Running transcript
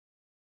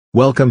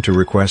Welcome to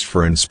Request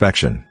for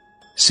Inspection.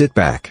 Sit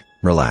back,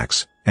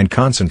 relax, and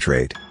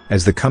concentrate,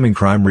 as the coming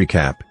crime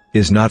recap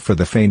is not for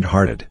the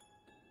faint-hearted.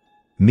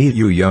 Meet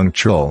Yoo Young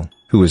Chul,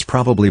 who is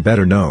probably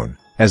better known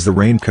as the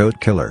Raincoat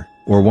Killer,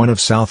 or one of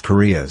South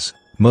Korea's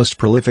most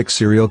prolific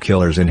serial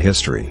killers in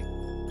history.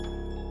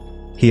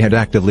 He had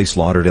actively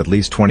slaughtered at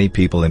least 20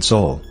 people in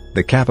Seoul,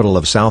 the capital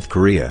of South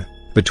Korea,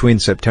 between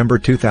September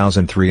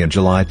 2003 and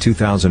July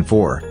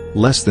 2004,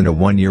 less than a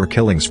one-year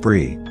killing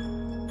spree.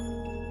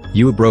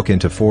 Yoo broke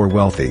into 4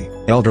 wealthy,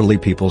 elderly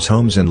people's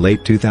homes in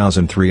late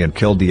 2003 and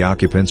killed the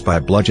occupants by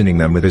bludgeoning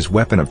them with his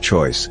weapon of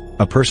choice,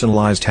 a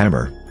personalized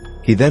hammer.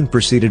 He then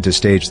proceeded to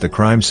stage the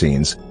crime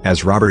scenes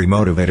as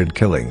robbery-motivated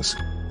killings.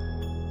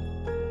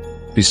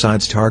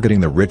 Besides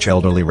targeting the rich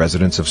elderly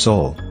residents of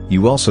Seoul,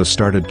 Yoo also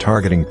started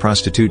targeting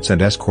prostitutes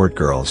and escort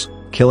girls,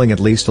 killing at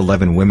least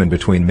 11 women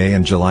between May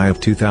and July of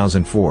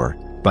 2004,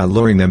 by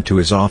luring them to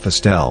his office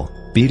cell,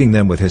 beating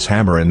them with his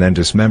hammer and then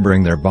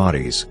dismembering their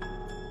bodies.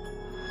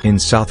 In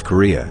South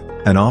Korea,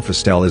 an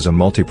office-cell is a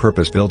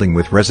multi-purpose building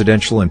with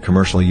residential and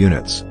commercial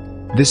units.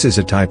 This is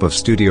a type of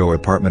studio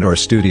apartment or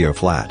studio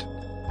flat.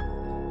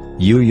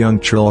 Yoo Young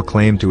Chul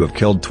claimed to have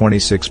killed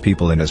 26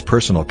 people in his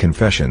personal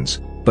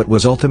confessions, but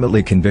was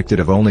ultimately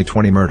convicted of only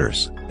 20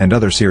 murders and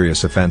other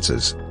serious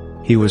offenses.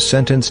 He was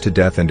sentenced to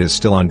death and is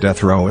still on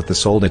death row at the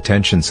Seoul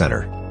Detention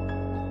Center.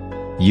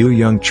 Yoo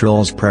Young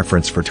Chul's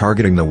preference for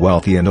targeting the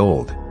wealthy and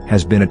old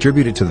has been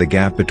attributed to the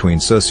gap between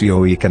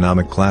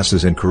socio-economic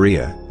classes in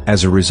Korea,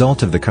 as a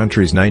result of the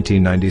country's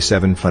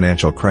 1997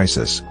 financial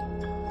crisis.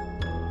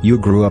 Yoo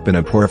grew up in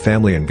a poor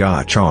family in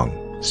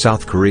Gwacheong,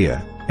 South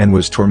Korea, and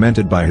was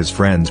tormented by his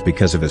friends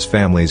because of his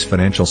family's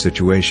financial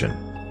situation.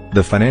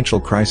 The financial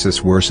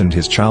crisis worsened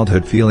his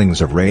childhood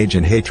feelings of rage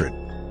and hatred.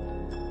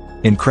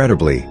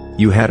 Incredibly,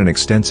 Yoo had an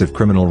extensive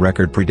criminal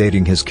record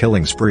predating his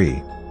killing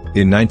spree.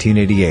 In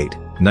 1988,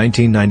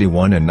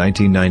 1991 and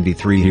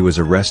 1993 he was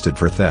arrested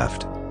for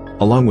theft.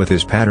 Along with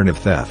his pattern of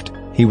theft,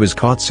 he was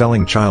caught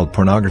selling child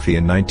pornography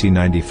in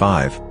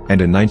 1995, and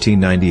in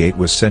 1998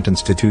 was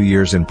sentenced to 2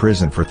 years in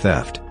prison for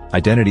theft,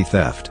 identity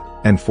theft,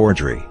 and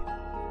forgery.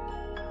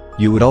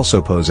 Yoo would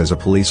also pose as a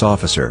police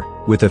officer,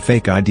 with a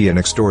fake ID and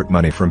extort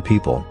money from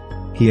people.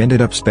 He ended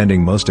up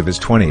spending most of his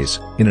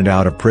 20s in and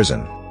out of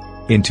prison.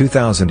 In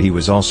 2000 he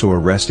was also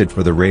arrested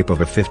for the rape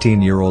of a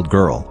 15-year-old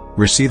girl,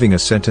 receiving a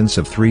sentence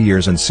of 3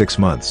 years and 6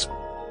 months.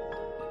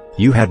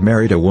 Yoo had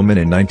married a woman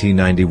in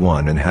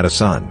 1991 and had a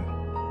son.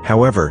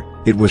 However,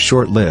 it was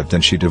short-lived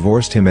and she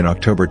divorced him in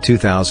October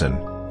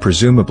 2000,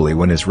 presumably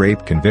when his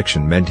rape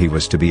conviction meant he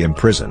was to be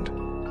imprisoned.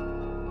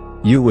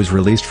 Yoo was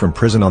released from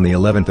prison on the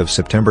 11th of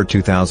September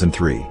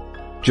 2003.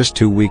 Just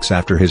 2 weeks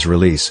after his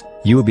release,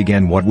 Yoo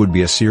began what would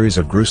be a series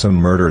of gruesome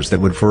murders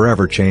that would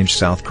forever change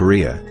South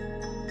Korea.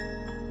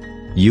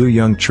 Yoo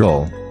Young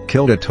Chul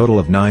killed a total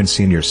of 9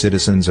 senior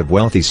citizens of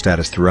wealthy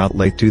status throughout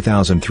late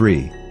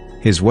 2003.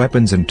 His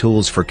weapons and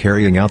tools for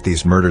carrying out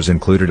these murders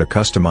included a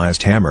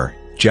customized hammer,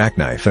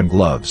 jackknife and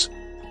gloves.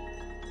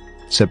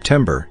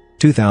 September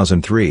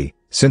 2003,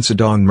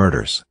 Sinsadong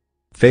murders.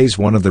 Phase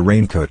 1 of the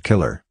Raincoat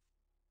Killer.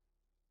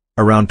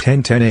 Around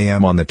 10:10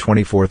 a.m. on the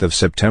 24th of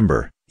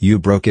September, Yoo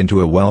broke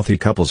into a wealthy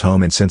couple's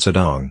home in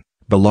Sinsadong,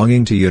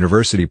 belonging to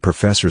university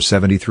professor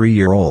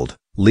 73-year-old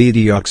Lee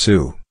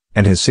Deok-soo,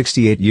 and his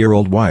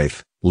 68-year-old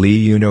wife,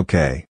 Lee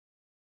Yoon-ok.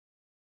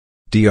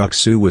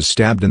 Deok-soo was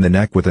stabbed in the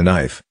neck with a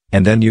knife,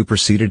 and then Yoo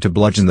proceeded to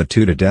bludgeon the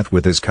two to death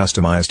with his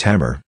customized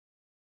hammer.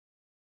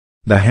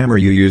 The hammer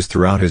Yoo used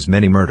throughout his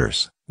many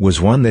murders was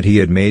one that he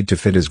had made to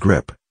fit his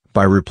grip,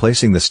 by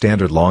replacing the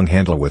standard long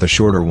handle with a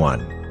shorter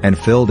one, and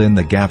filled in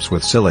the gaps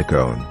with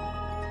silicone.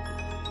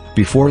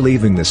 Before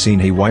leaving the scene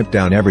he wiped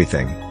down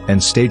everything,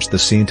 and staged the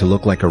scene to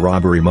look like a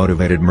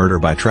robbery-motivated murder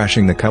by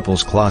trashing the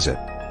couple's closet,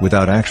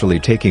 without actually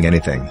taking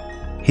anything.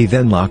 He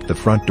then locked the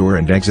front door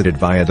and exited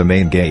via the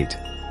main gate.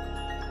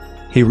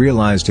 He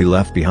realized he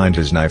left behind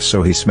his knife,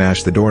 so he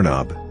smashed the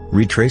doorknob,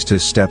 retraced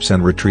his steps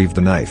and retrieved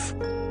the knife.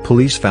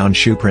 Police found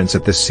shoe prints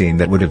at this scene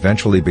that would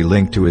eventually be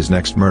linked to his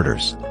next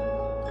murders.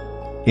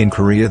 In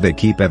Korea they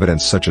keep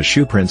evidence such as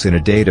shoe prints in a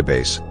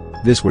database.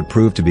 This would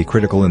prove to be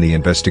critical in the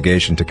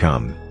investigation to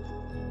come.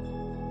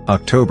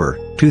 October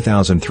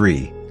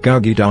 2003,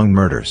 Gyeonggi-dong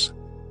murders.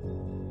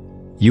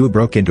 Yoo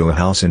broke into a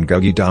house in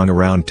Gyeonggi-dong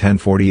around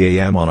 10:40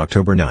 a.m. on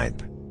October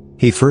 9th.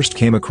 He first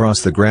came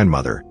across the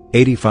grandmother,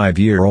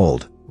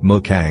 85-year-old Mo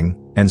Kang,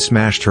 and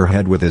smashed her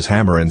head with his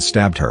hammer and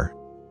stabbed her.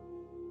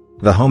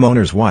 The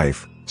homeowner's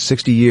wife,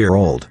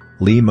 60-year-old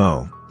Lee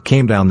Mo,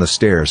 came down the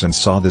stairs and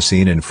saw the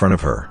scene in front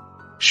of her.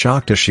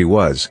 Shocked as she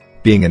was,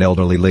 being an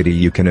elderly lady,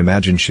 you can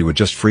imagine she would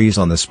just freeze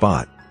on the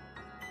spot.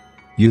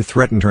 Yoo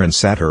threatened her and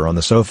sat her on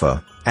the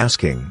sofa,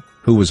 asking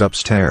who was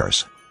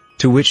upstairs.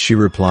 To which she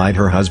replied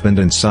her husband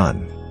and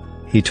son.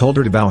 He told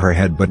her to bow her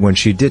head, but when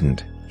she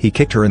didn't, he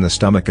kicked her in the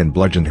stomach and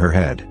bludgeoned her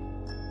head.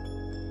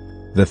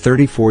 The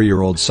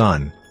 34-year-old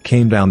son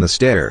came down the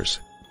stairs,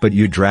 but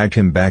Yoo dragged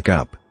him back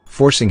up,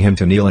 forcing him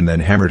to kneel, and then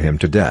hammered him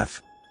to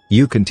death.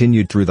 Yoo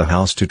continued through the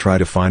house to try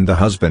to find the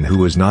husband, who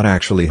was not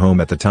actually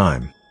home at the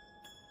time.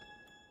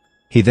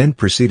 He then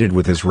proceeded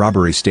with his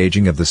robbery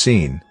staging of the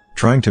scene,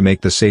 trying to make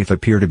the safe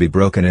appear to be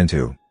broken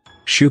into.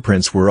 Shoe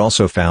prints were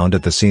also found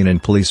at the scene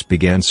and police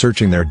began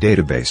searching their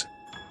database.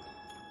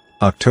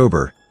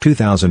 October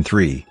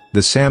 2003, the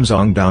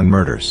Samsung-dong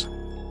murders.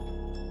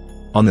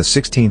 On the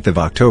 16th of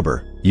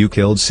October, Yoo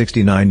killed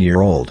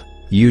 69-year-old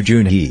Yoo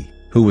Jun-hee,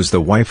 who was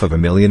the wife of a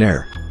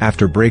millionaire,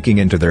 after breaking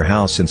into their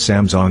house in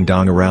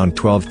Samsung-dong around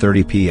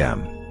 12:30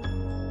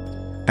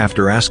 p.m.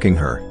 After asking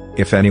her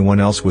if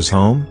anyone else was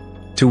home,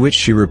 to which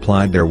she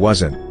replied there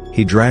wasn't,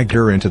 he dragged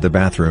her into the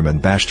bathroom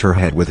and bashed her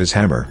head with his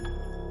hammer.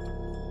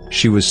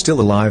 She was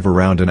still alive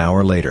around an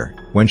hour later,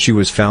 when she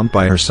was found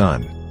by her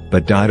son,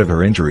 but died of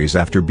her injuries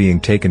after being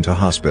taken to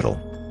hospital.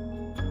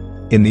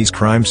 In these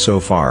crimes so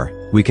far,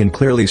 we can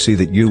clearly see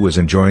that Yoo was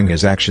enjoying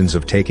his actions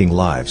of taking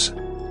lives.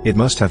 It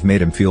must have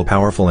made him feel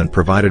powerful and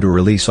provided a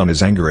release on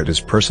his anger at his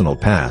personal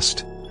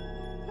past.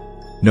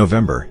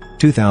 November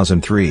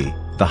 2003,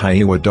 the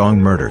Hyeodong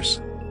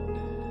murders.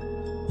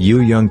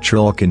 Yoo Young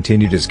Chul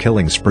continued his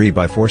killing spree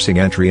by forcing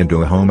entry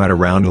into a home at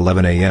around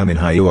 11 a.m. in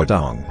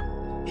Hyeodong.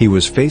 He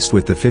was faced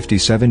with the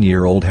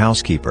 57-year-old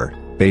housekeeper,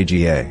 Bae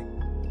Jie.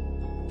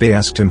 Bae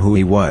asked him who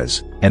he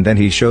was, and then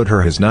he showed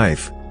her his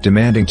knife,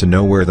 demanding to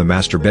know where the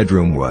master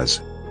bedroom was.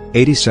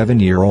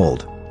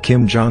 87-year-old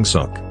Kim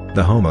Jong-suk,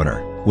 the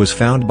homeowner, was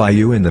found by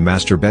Yoo in the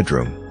master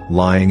bedroom,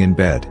 lying in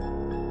bed.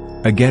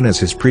 Again, as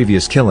his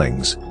previous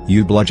killings,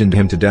 Yoo bludgeoned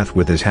him to death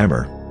with his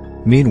hammer.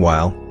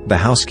 Meanwhile, the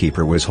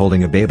housekeeper was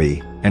holding a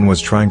baby, and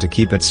was trying to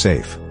keep it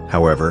safe.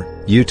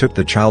 However, Yoo took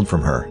the child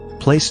from her,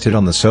 placed it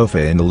on the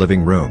sofa in the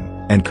living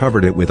room, and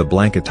covered it with a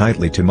blanket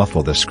tightly to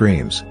muffle the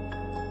screams.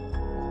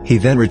 He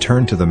then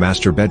returned to the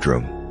master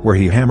bedroom, where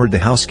he hammered the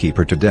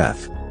housekeeper to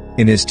death.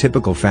 In his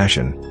typical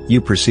fashion, Yoo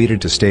proceeded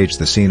to stage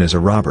the scene as a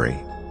robbery,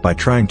 by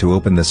trying to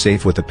open the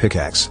safe with a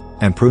pickaxe,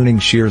 and pruning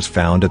shears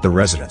found at the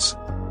residence.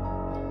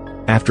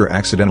 After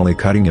accidentally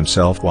cutting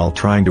himself while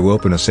trying to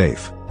open a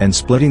safe, and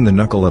splitting the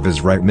knuckle of his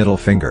right middle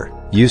finger,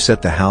 Yoo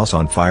set the house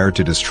on fire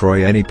to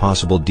destroy any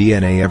possible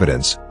DNA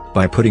evidence,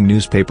 by putting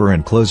newspaper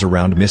and clothes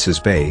around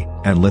Mrs. Bae,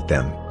 and lit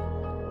them.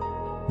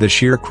 The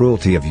sheer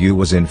cruelty of Yoo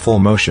was in full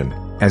motion,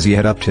 as he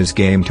had upped his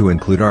game to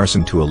include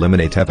arson to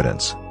eliminate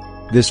evidence.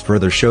 This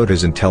further showed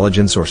his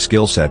intelligence or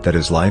skill set that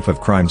his life of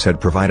crimes had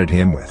provided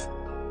him with.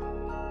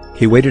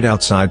 He waited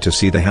outside to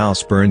see the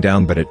house burn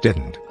down, but it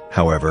didn't.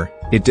 However,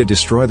 it did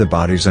destroy the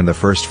bodies in the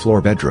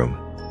first-floor bedroom.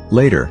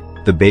 Later,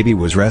 the baby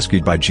was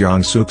rescued by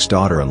Jeong-suk's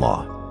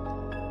daughter-in-law.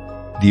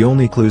 The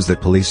only clues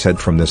that police had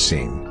from this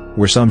scene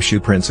were some shoe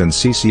prints and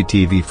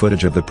CCTV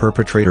footage of the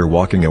perpetrator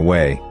walking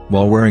away,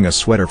 while wearing a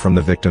sweater from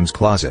the victim's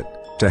closet,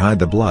 to hide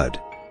the blood.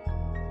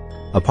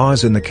 A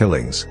pause in the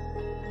killings.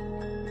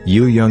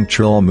 Yoo Young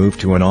Chul moved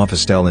to an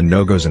office cell in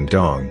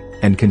Nogosang-dong,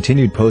 and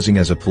continued posing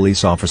as a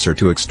police officer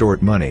to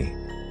extort money.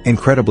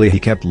 Incredibly, he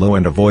kept low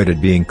and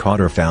avoided being caught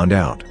or found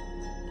out.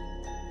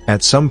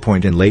 At some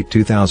point in late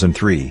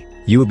 2003,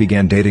 Yoo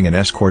began dating an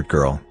escort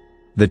girl.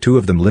 The two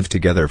of them lived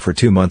together for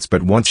 2 months,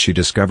 but once she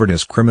discovered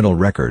his criminal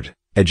record,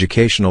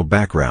 educational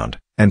background,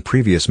 and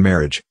previous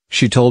marriage,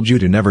 she told Yoo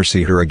to never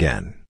see her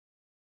again.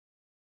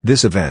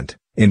 This event,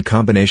 in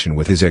combination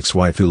with his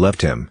ex-wife who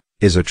left him,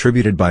 is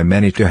attributed by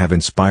many to have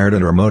inspired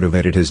and or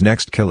motivated his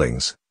next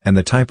killings, and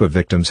the type of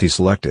victims he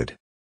selected.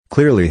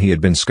 Clearly he had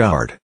been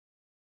scarred.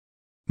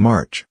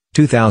 March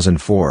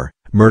 2004,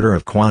 murder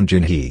of Kwon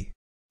Jin-hee.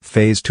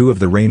 Phase 2 of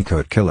the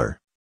Raincoat Killer.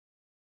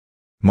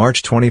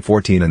 March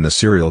 2014, and the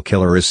serial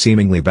killer is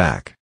seemingly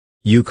back.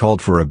 Yoo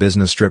called for a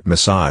business strip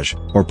massage,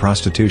 or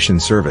prostitution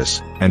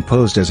service, and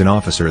posed as an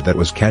officer that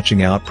was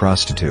catching out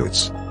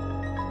prostitutes.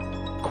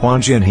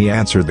 Kwon Jin-hee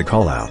answered the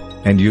call-out,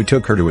 and Yoo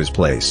took her to his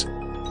place.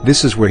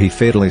 This is where he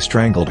fatally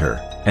strangled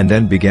her, and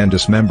then began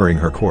dismembering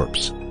her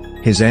corpse.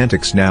 His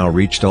antics now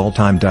reached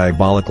all-time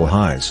diabolical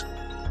highs.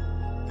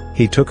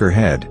 He took her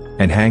head,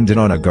 and hanged it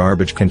on a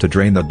garbage can to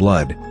drain the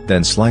blood,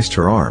 then sliced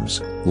her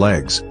arms,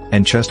 legs,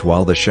 and chest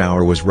while the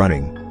shower was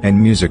running,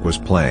 and music was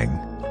playing.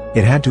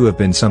 It had to have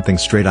been something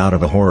straight out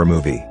of a horror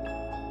movie.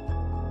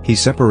 He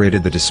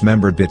separated the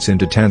dismembered bits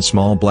into 10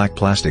 small black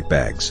plastic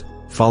bags,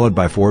 followed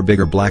by 4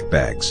 bigger black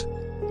bags.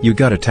 Yoo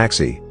got a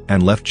taxi,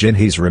 and left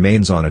Jin-hee's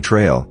remains on a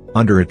trail,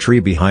 under a tree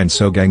behind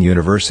Sogang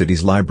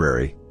University's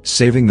library,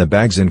 saving the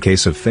bags in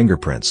case of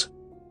fingerprints.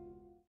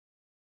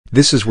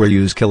 This is where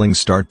Yoo's killings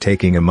start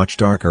taking a much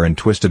darker and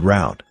twisted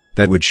route,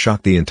 that would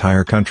shock the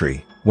entire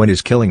country, when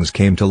his killings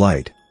came to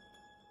light.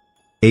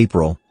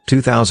 April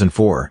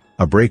 2004,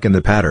 a break in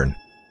the pattern.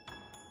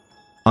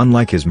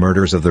 Unlike his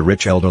murders of the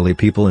rich elderly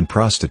people and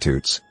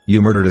prostitutes,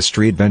 Yoo murdered a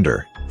street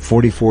vendor,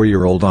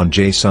 44-year-old On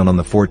Jae-sun, on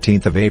the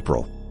 14th of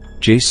April.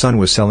 Jae-sun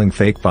was selling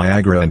fake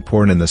Viagra and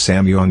porn in the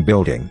Samyang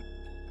building.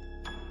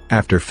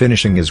 After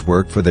finishing his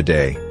work for the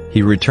day,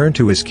 he returned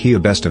to his Kia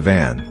Besta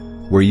van,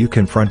 where Yoo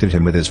confronted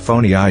him with his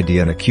phony ID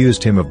and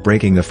accused him of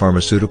breaking the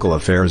Pharmaceutical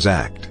Affairs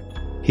Act.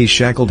 He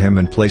shackled him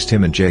and placed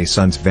him in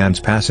Jae-sun's van's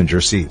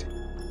passenger seat.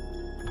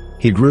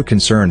 He grew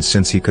concerned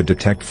since he could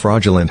detect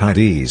fraudulent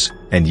IDs,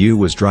 and Yoo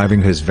was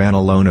driving his van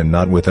alone and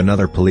not with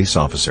another police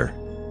officer.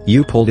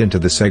 Yoo pulled into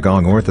the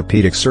Segong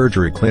Orthopedic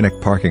Surgery Clinic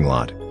parking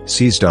lot,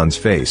 seized On's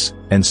face,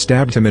 and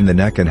stabbed him in the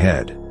neck and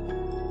head.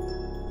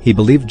 He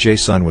believed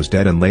Jae-sun was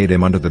dead and laid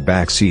him under the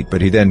back seat,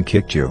 but he then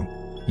kicked Yoo.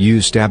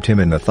 Yoo stabbed him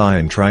in the thigh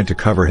and tried to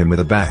cover him with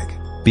a bag,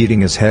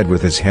 beating his head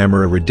with his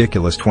hammer a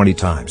ridiculous 20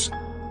 times.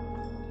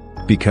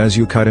 Because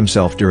Yoo cut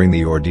himself during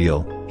the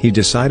ordeal, he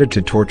decided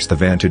to torch the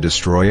van to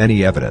destroy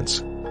any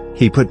evidence.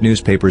 He put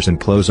newspapers and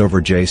clothes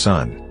over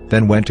Jae-sun,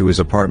 then went to his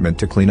apartment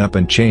to clean up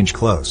and change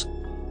clothes.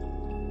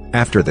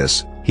 After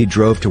this, he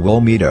drove to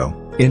Wolmido,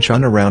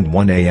 Incheon around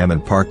 1 a.m.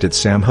 and parked at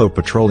Samho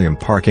Petroleum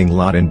parking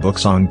lot in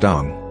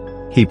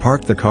Bukseong-dong. He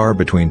parked the car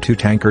between two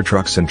tanker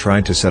trucks and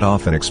tried to set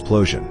off an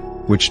explosion,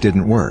 which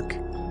didn't work.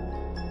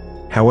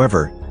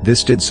 However,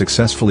 this did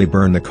successfully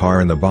burn the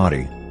car and the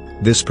body.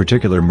 This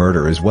particular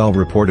murder is well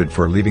reported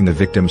for leaving the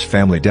victim's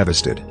family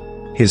devastated.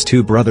 His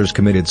two brothers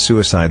committed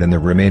suicide and the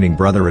remaining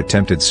brother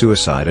attempted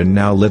suicide and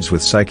now lives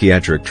with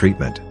psychiatric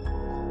treatment.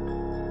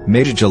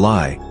 May to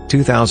July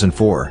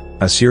 2004,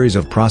 a series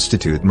of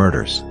prostitute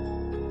murders.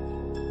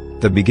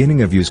 The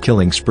beginning of Yoo's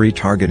killing spree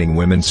targeting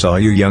women saw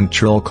Yoo Young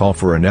Chul call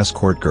for an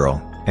escort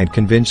girl, and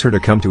convince her to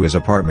come to his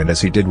apartment as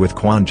he did with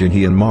Kwon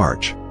Jin-hee in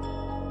March.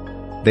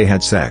 They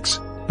had sex,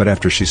 but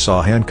after she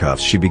saw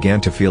handcuffs she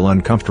began to feel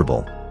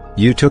uncomfortable.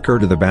 Yoo took her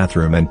to the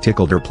bathroom and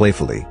tickled her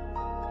playfully.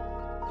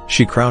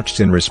 She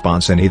crouched in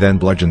response and he then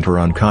bludgeoned her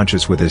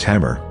unconscious with his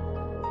hammer.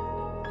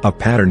 A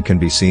pattern can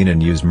be seen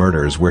in Yoo's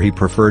murders where he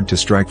preferred to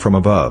strike from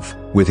above,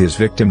 with his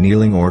victim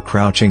kneeling or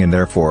crouching and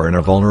therefore in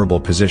a vulnerable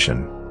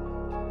position.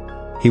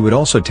 He would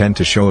also tend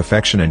to show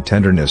affection and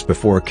tenderness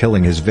before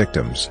killing his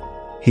victims.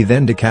 He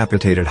then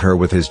decapitated her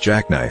with his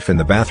jackknife in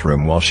the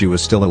bathroom while she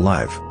was still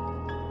alive.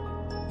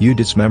 Yoo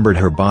dismembered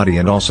her body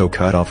and also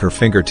cut off her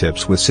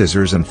fingertips with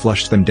scissors and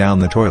flushed them down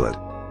the toilet.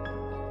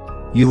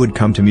 Yoo would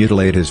come to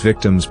mutilate his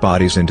victims'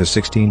 bodies into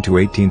 16 to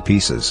 18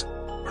 pieces.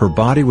 Her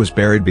body was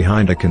buried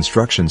behind a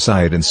construction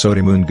site in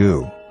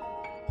Sodaemun-gu.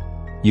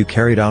 Yoo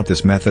carried out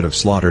this method of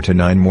slaughter to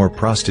 9 more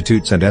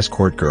prostitutes and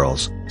escort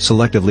girls,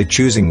 selectively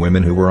choosing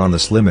women who were on the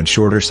slim and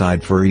shorter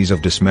side for ease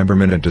of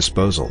dismemberment and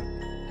disposal.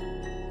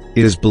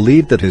 It is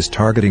believed that his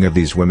targeting of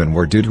these women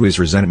were due to his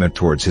resentment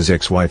towards his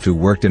ex-wife who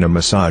worked in a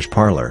massage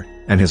parlor,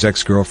 and his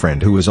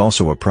ex-girlfriend who was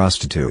also a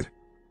prostitute.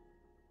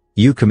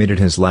 Yoo committed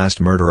his last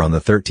murder on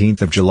the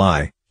 13th of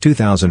July,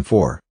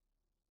 2004.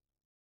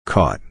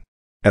 Caught.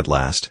 At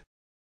last.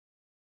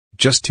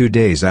 Just 2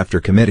 days after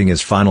committing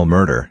his final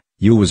murder,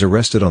 Yoo was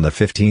arrested on the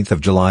 15th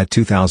of July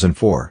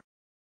 2004.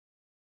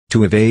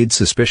 To evade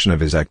suspicion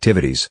of his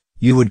activities,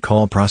 Yoo would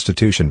call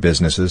prostitution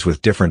businesses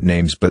with different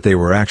names but they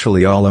were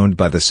actually all owned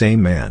by the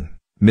same man,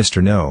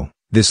 Mr. No.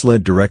 This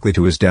led directly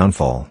to his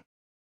downfall.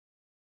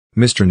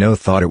 Mr. No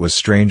thought it was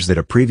strange that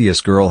a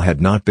previous girl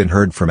had not been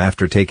heard from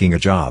after taking a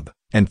job,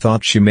 and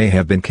thought she may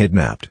have been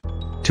kidnapped.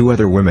 2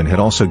 other women had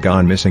also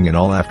gone missing in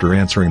all after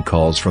answering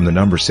calls from the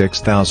number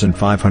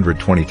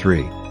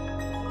 6523.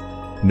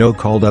 No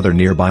called other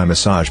nearby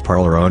massage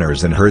parlor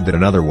owners and heard that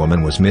another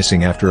woman was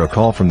missing after a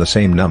call from the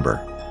same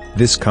number.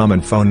 This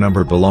common phone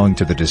number belonged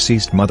to the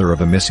deceased mother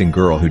of a missing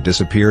girl who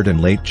disappeared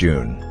in late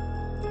June.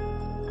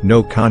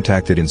 No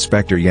contacted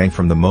Inspector Yang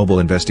from the Mobile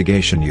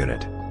Investigation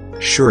Unit.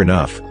 Sure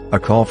enough, a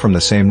call from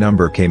the same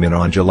number came in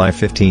on July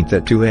 15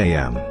 at 2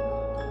 a.m.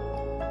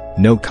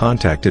 No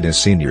contacted his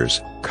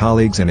seniors,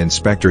 colleagues and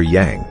Inspector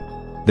Yang.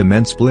 The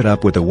men split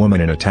up with a woman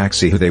in a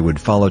taxi who they would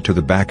follow to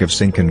the back of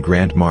Sinkan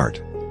Grand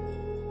Mart.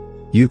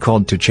 Yoo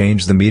called to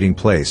change the meeting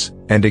place,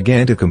 and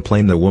again to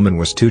complain the woman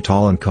was too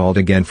tall and called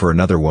again for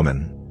another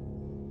woman.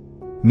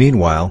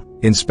 Meanwhile,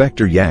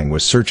 Inspector Yang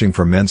was searching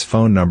for men's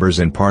phone numbers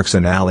in parks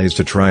and alleys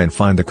to try and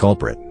find the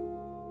culprit.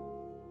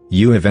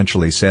 Yoo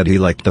eventually said he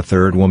liked the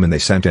third woman they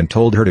sent and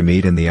told her to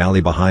meet in the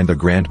alley behind the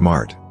Grand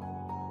Mart.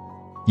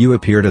 Yoo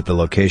appeared at the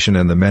location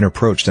and the men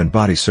approached and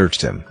body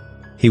searched him.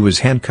 He was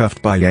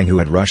handcuffed by Yang who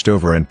had rushed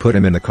over and put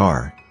him in the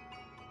car.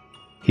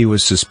 He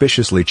was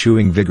suspiciously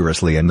chewing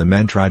vigorously and the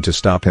men tried to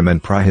stop him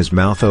and pry his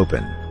mouth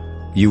open.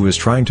 Yoo was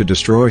trying to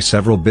destroy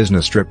several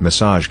business strip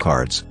massage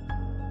cards.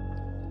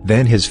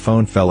 Then his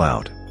phone fell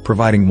out,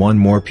 providing one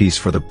more piece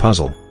for the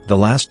puzzle. The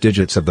last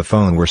digits of the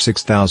phone were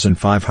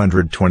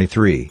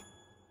 6523.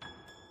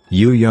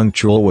 Yoo Young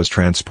Chul was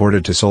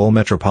transported to Seoul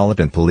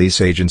Metropolitan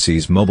Police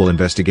Agency's Mobile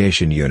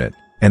Investigation Unit,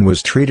 and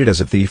was treated as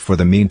a thief for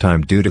the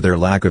meantime due to their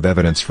lack of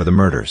evidence for the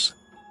murders.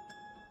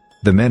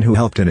 The men who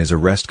helped in his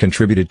arrest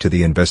contributed to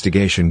the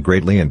investigation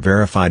greatly and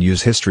verified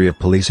Yoo's history of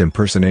police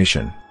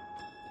impersonation.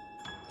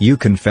 Yoo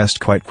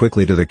confessed quite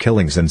quickly to the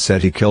killings and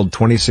said he killed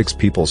 26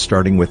 people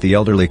starting with the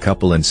elderly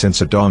couple in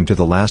Sinsadong to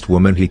the last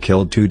woman he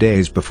killed 2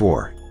 days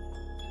before.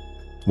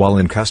 While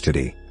in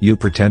custody, Yoo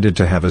pretended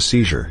to have a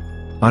seizure.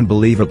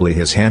 Unbelievably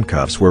his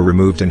handcuffs were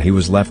removed and he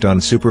was left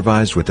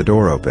unsupervised with the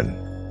door open.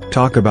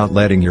 Talk about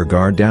letting your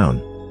guard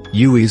down.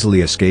 Yoo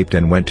easily escaped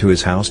and went to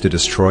his house to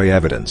destroy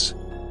evidence.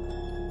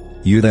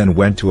 Yoo then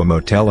went to a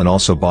motel and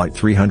also bought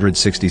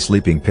 360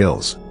 sleeping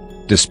pills.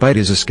 Despite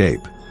his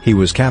escape, he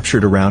was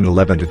captured around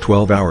 11 to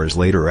 12 hours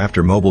later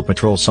after Mobile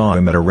Patrol saw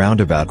him at a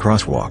roundabout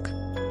crosswalk.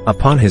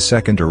 Upon his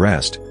second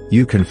arrest,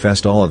 Yoo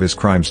confessed all of his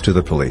crimes to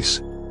the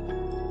police.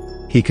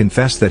 He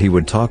confessed that he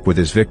would talk with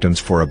his victims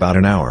for about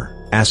an hour,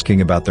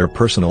 asking about their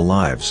personal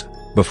lives,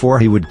 before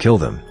he would kill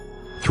them.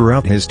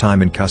 Throughout his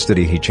time in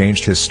custody he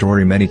changed his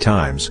story many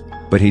times,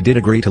 but he did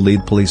agree to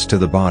lead police to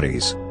the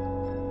bodies.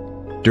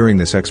 During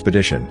this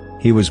expedition,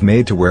 he was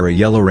made to wear a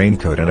yellow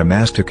raincoat and a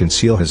mask to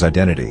conceal his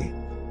identity.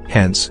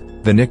 Hence,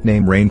 the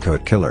nickname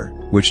Raincoat Killer,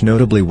 which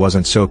notably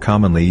wasn't so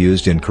commonly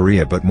used in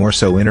Korea but more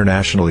so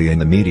internationally in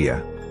the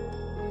media.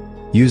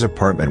 Yoo's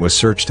apartment was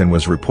searched and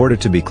was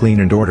reported to be clean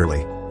and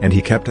orderly, and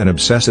he kept an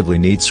obsessively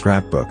neat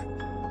scrapbook.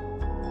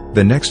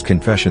 The next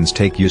confessions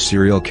take Yoo's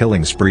serial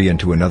killing spree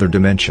into another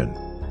dimension.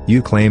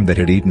 Yoo claimed that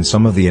he'd eaten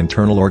some of the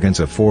internal organs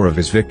of 4 of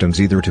his victims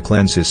either to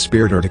cleanse his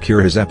spirit or to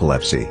cure his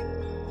epilepsy.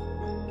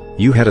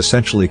 Yoo had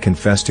essentially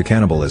confessed to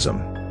cannibalism.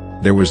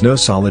 There was no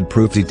solid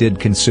proof he did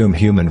consume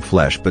human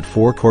flesh, but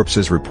 4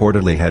 corpses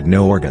reportedly had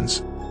no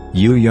organs.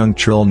 Yoo Young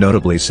Chul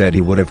notably said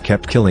he would have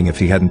kept killing if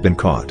he hadn't been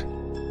caught.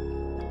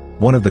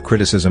 One of the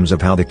criticisms of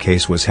how the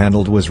case was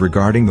handled was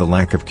regarding the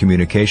lack of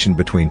communication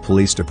between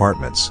police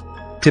departments.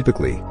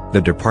 Typically, the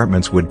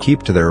departments would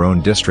keep to their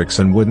own districts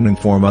and wouldn't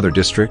inform other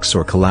districts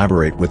or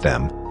collaborate with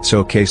them,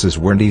 so cases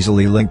weren't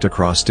easily linked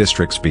across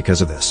districts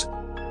because of this.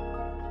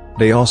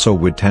 They also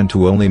would tend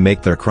to only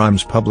make their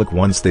crimes public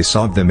once they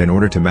solved them in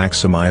order to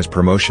maximize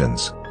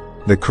promotions.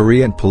 The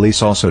Korean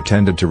police also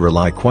tended to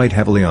rely quite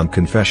heavily on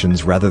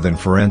confessions rather than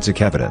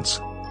forensic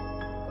evidence.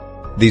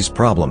 These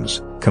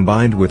problems,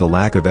 combined with a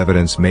lack of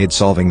evidence, made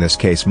solving this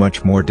case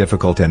much more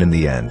difficult, and in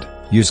the end,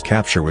 Yoo's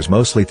capture was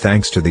mostly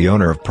thanks to the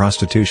owner of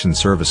prostitution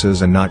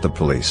services and not the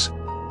police.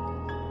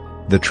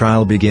 The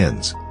trial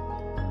begins.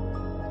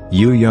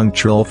 Yoo Young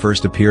Chul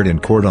first appeared in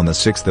court on the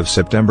 6th of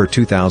September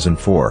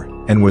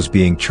 2004, and was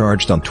being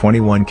charged on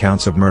 21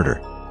 counts of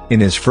murder. In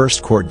his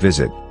first court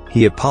visit,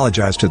 he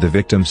apologized to the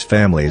victims'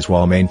 families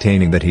while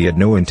maintaining that he had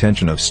no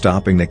intention of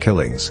stopping the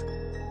killings.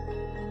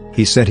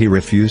 He said he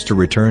refused to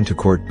return to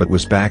court but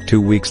was back 2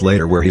 weeks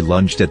later, where he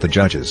lunged at the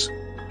judges.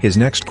 His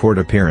next court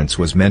appearance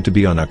was meant to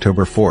be on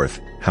October 4th,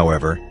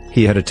 however,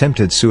 he had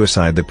attempted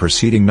suicide the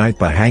preceding night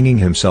by hanging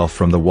himself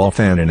from the wall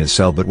fan in his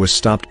cell but was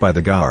stopped by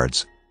the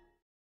guards.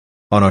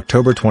 On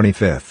October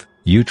 25th,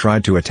 Yoo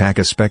tried to attack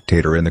a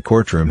spectator in the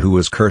courtroom who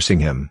was cursing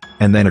him,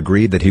 and then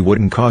agreed that he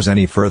wouldn't cause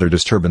any further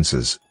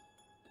disturbances.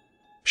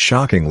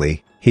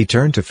 Shockingly, he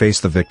turned to face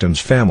the victims'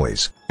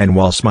 families, and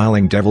while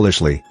smiling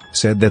devilishly,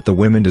 said that the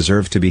women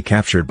deserved to be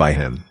captured by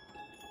him.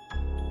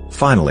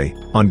 Finally,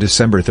 on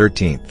December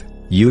 13th,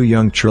 Yoo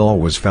Young Chul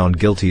was found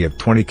guilty of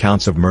 20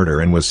 counts of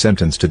murder and was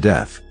sentenced to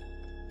death.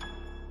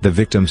 The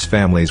victims'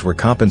 families were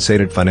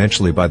compensated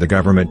financially by the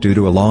government due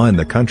to a law in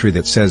the country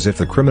that says if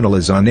the criminal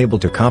is unable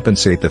to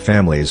compensate the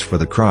families for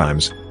the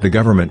crimes, the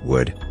government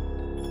would.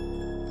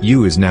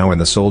 Yoo is now in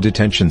the Seoul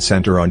Detention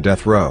Center on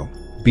death row,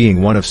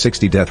 being one of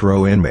 60 death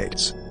row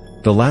inmates.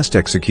 The last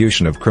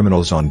execution of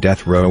criminals on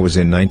death row was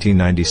in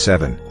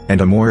 1997,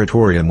 and a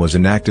moratorium was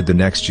enacted the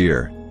next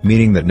year,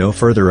 meaning that no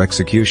further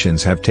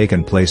executions have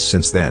taken place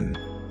since then.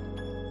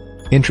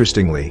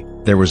 Interestingly,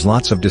 there was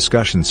lots of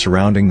discussion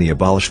surrounding the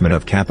abolishment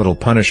of capital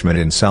punishment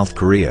in South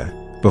Korea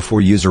before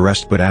Yoo's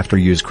arrest, but after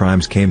Yoo's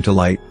crimes came to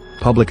light,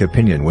 public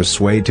opinion was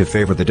swayed to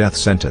favor the death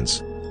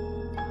sentence.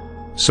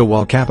 So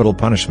while capital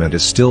punishment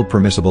is still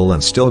permissible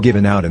and still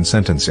given out in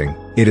sentencing,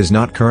 it is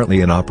not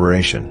currently in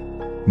operation,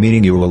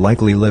 meaning Yoo will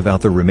likely live out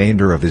the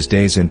remainder of his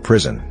days in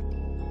prison.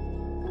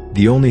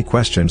 The only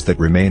questions that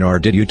remain are: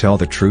 did Yoo tell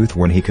the truth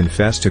when he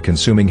confessed to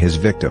consuming his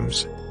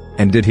victims?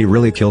 And did he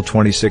really kill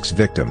 26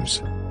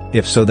 victims?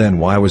 If so, then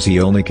why was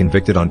he only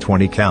convicted on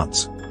 20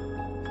 counts?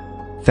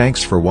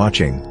 Thanks for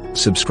watching,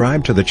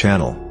 subscribe to the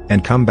channel,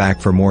 and come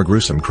back for more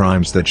gruesome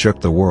crimes that shook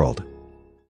the world.